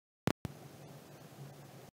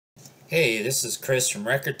Hey, this is Chris from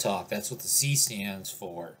Rekkid Talk. That's what the C stands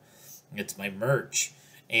for. It's my merch.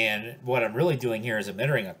 And what I'm really doing here is I'm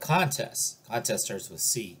entering a contest. Contest starts with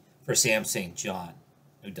C for Sam St. John,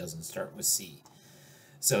 who doesn't start with C.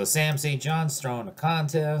 So Sam St. John's throwing a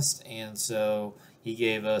contest, and so he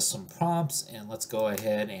gave us some prompts, and let's go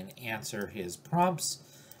ahead and answer his prompts.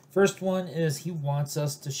 First one is he wants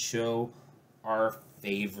us to show our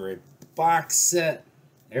favorite box set.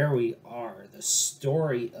 There we are, the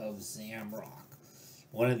story of Zamrock,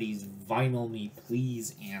 one of these Vinyl Me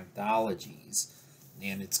Please anthologies,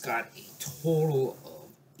 and it's got a total of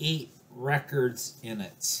 8 records in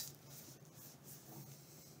it.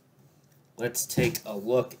 Let's take a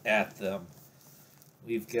look at them.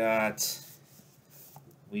 We've got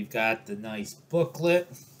the nice booklet.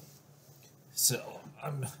 So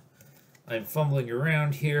I'm fumbling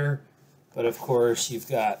around here. But of course, you've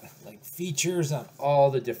got like features on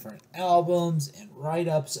all the different albums and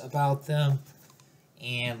write-ups about them.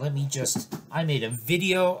 And I made a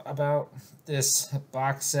video about this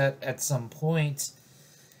box set at some point,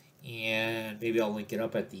 and maybe I'll link it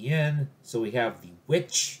up at the end. So we have the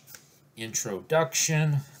Witch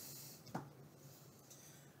introduction.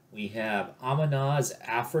 We have Amanaz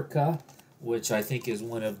Africa, which I think is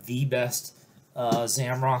one of the best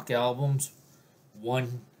Zamrock albums.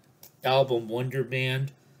 One album Wonder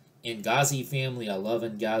Band, Ngazi Family, I love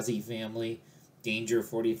Ngazi Family, Danger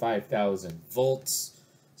 45,000 Volts.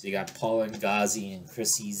 So you got Paul Ngazi and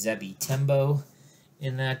Chrissy Zebi Tembo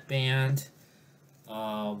in that band.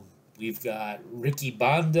 We've got Ricky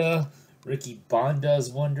Banda. Ricky Banda's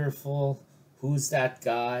wonderful. Who's That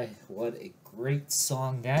Guy? What a great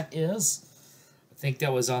song that is. I think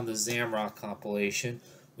that was on the Zamrock compilation.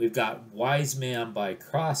 We've got Wise Man by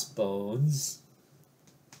Crossbones.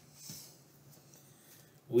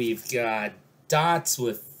 We've got Dots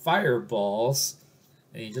with Fireballs.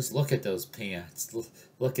 And you just look at those pants.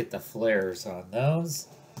 Look at the flares on those.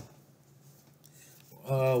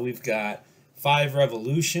 We've got 5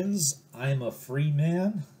 Revolutions. I'm a Free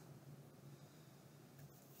Man.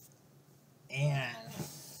 And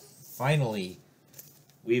finally,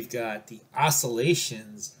 we've got the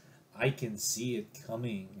Oscillations. I Can See It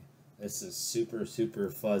Coming. This is super, super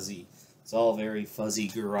fuzzy. It's all very fuzzy,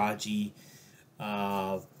 garagey.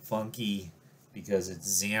 Funky, because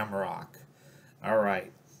it's Zamrock.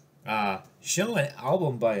 Alright. Show an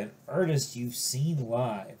album by an artist you've seen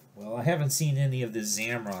live. Well, I haven't seen any of the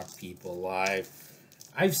Zamrock people live.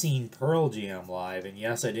 I've seen Pearl Jam live, and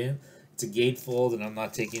yes, I did. It's a gatefold, and I'm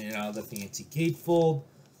not taking it out of the fancy gatefold.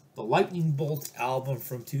 The Lightning Bolt album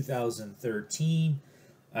from 2013.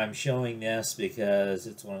 I'm showing this because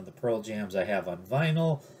it's one of the Pearl Jams I have on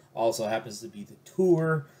vinyl. Also happens to be the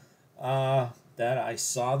tour that I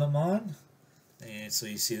saw them on. And so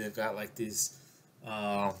you see they've got like these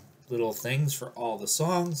little things for all the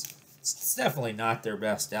songs. It's definitely not their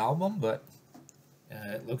best album, but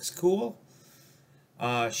it looks cool.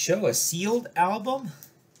 Show a sealed album.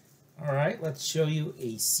 Alright, let's show you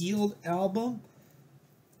a sealed album.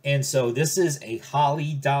 And so this is a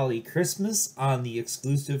Holly Dolly Christmas on the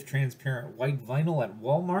exclusive transparent white vinyl at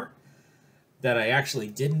Walmart that I actually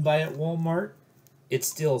didn't buy at Walmart. It's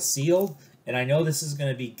still sealed, and I know this is going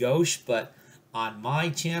to be gauche, but on my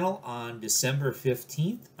channel on December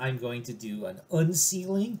 15th, I'm going to do an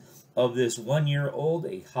unsealing of this 1-year-old,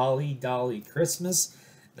 a Holly Dolly Christmas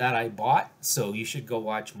that I bought, so you should go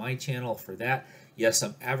watch my channel for that. Yes,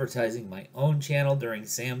 I'm advertising my own channel during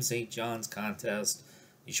Sam St. John's contest.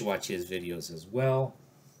 You should watch his videos as well.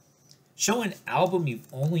 Show an album you've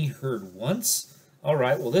only heard once.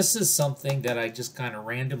 Alright, well this is something that I just kind of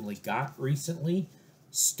randomly got recently.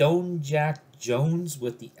 Stone Jack Jones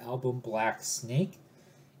with the album Black Snake.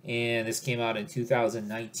 And this came out in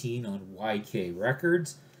 2019 on YK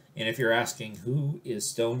Records. And if you're asking who is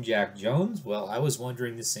Stone Jack Jones, well, I was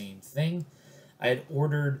wondering the same thing. I had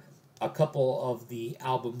ordered a couple of the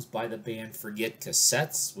albums by the band Forget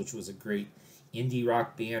Cassettes, which was a great indie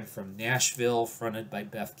rock band from Nashville, fronted by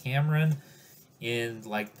Beth Cameron in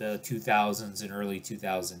like the 2000s and early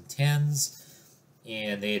 2010s.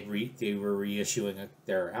 And they were reissuing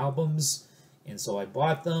their albums, and so I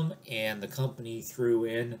bought them, and the company threw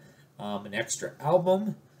in an extra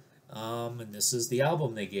album, and this is the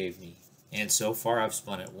album they gave me. And so far I've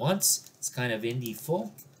spun it once. It's kind of indie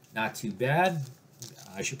folk, not too bad.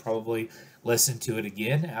 I should probably listen to it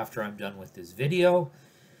again after I'm done with this video.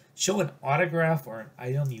 Show an autograph or an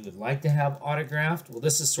item you would like to have autographed. Well,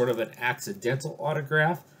 this is sort of an accidental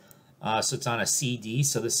autograph. So it's on a CD.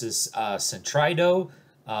 So this is Centrido,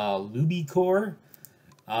 Lubicore,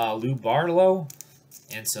 Lou Barlow,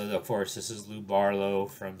 And so, of course, this is Lou Barlow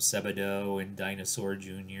from Sebado and Dinosaur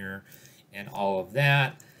Jr. and all of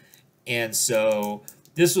that. And so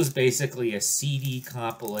this was basically a CD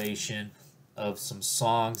compilation of some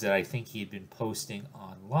songs that I think he had been posting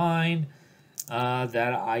online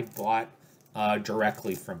that I bought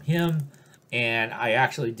directly from him. And I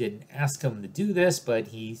actually didn't ask him to do this, but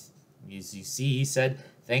he, as you see, he said,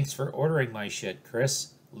 "Thanks for ordering my shit,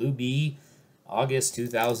 Chris. Lou B, August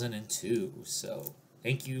 2002. So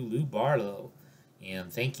thank you, Lou Barlow.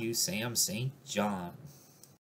 And thank you, Sam St. John.